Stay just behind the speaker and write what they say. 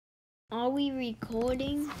Are we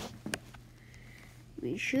recording?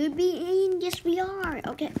 We should be in. Yes, we are.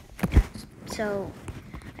 Okay. So,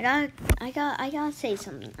 I gotta say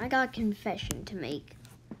something. I got a confession to make.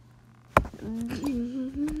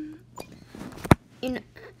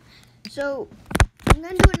 So, I'm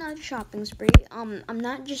gonna do another shopping spree. I'm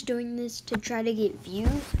not just doing this to try to get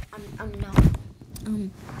views.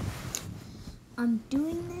 I'm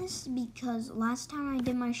doing this because last time I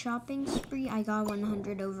did my shopping spree, I got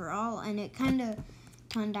 100 overall, and it kind of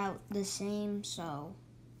turned out the same, so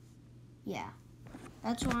yeah.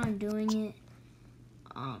 That's why I'm doing it.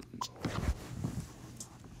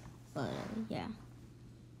 Yeah.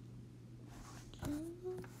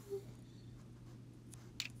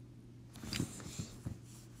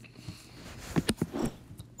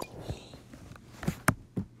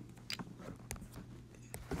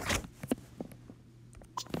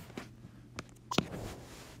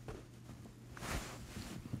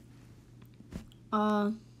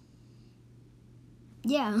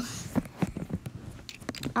 Yeah.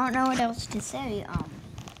 I don't know what else to say.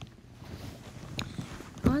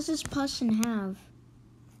 What does this person have?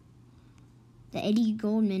 The Eddie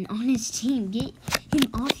Goldman on his team. Get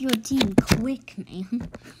him off your team quick, man.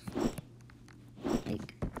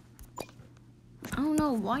 Like, I don't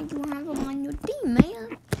know why you have him on your team,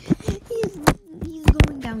 man. He's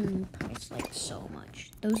going down in price, like, so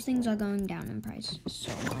much. Those things are going down in price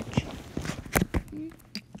so much.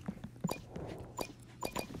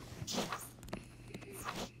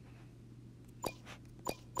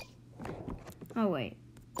 Oh, wait.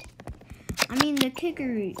 I mean, the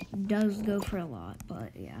kicker does go for a lot, but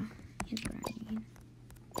yeah. Here's what I need.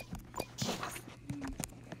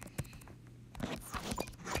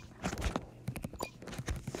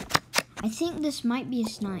 I think this might be a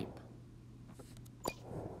snipe.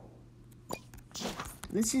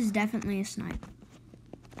 This is definitely a snipe.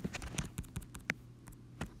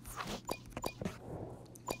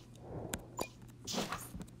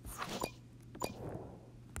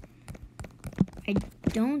 I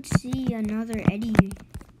don't see another Eddie.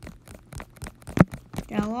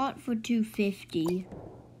 They're a lot for 250.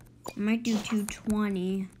 I might do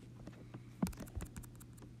 220.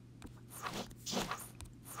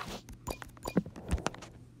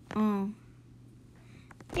 Oh.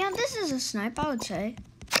 Yeah, this is a snipe, I would say.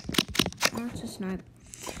 Oh, it's a snipe.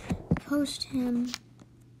 Post him.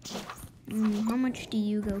 How much do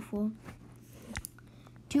you go for?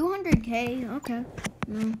 200K? Okay.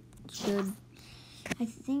 No, it's good. I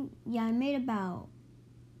think, yeah, I made about,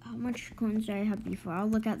 how much coins did I have before? I'll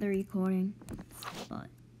look at the recording, but,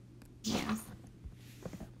 yeah.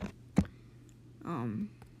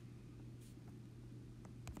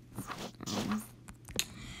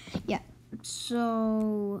 Yeah,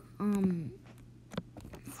 so, oh, man.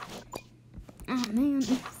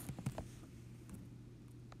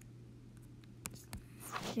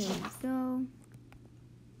 There we go.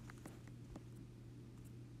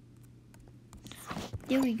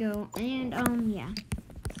 There we go, and yeah.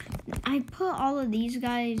 I put all of these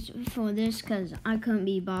guys for this because I couldn't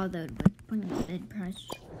be bothered with putting the bid price.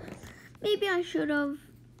 Maybe I should have.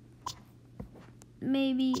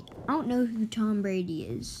 Maybe. I don't know who Tom Brady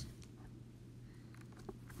is.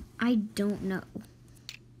 I don't know.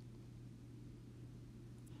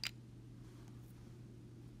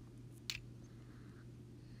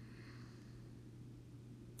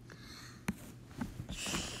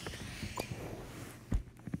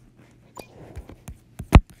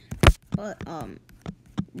 But,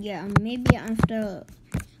 yeah, maybe after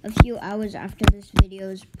a few hours after this video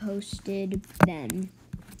is posted, then,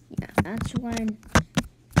 yeah, that's when,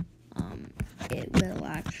 it will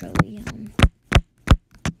actually,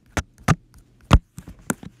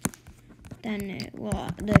 then it will,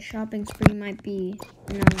 the shopping spree might be,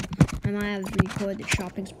 I might have recorded the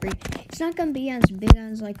shopping spree. It's not gonna be as big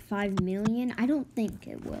as, like, 5 million. I don't think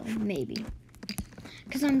it will, maybe.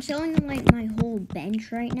 Because I'm selling, like, my whole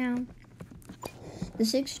bench right now. The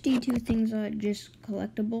 62 things are just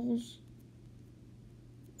collectibles.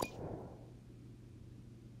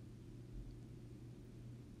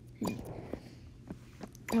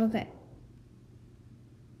 Okay.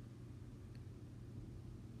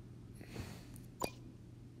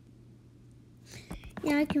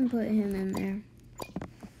 Yeah, I can put him in there.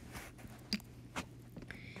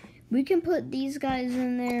 We can put these guys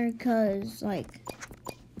in there because, like,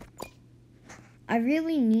 I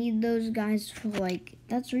really need those guys for, like,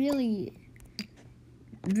 that's really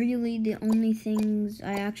the only things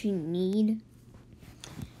I actually need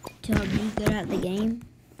to be good at the game.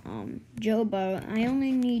 Joe Burrow, I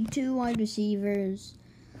only need 2 wide receivers,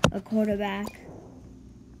 a quarterback,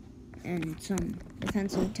 and some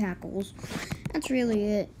defensive tackles. That's really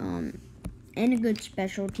it. And a good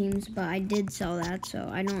special teams, but I did sell that, so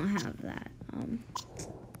I don't have that.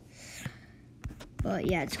 But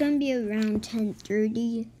yeah, it's gonna be around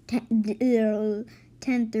 10:30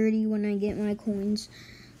 when I get my coins.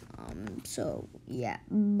 So yeah,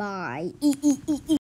 bye.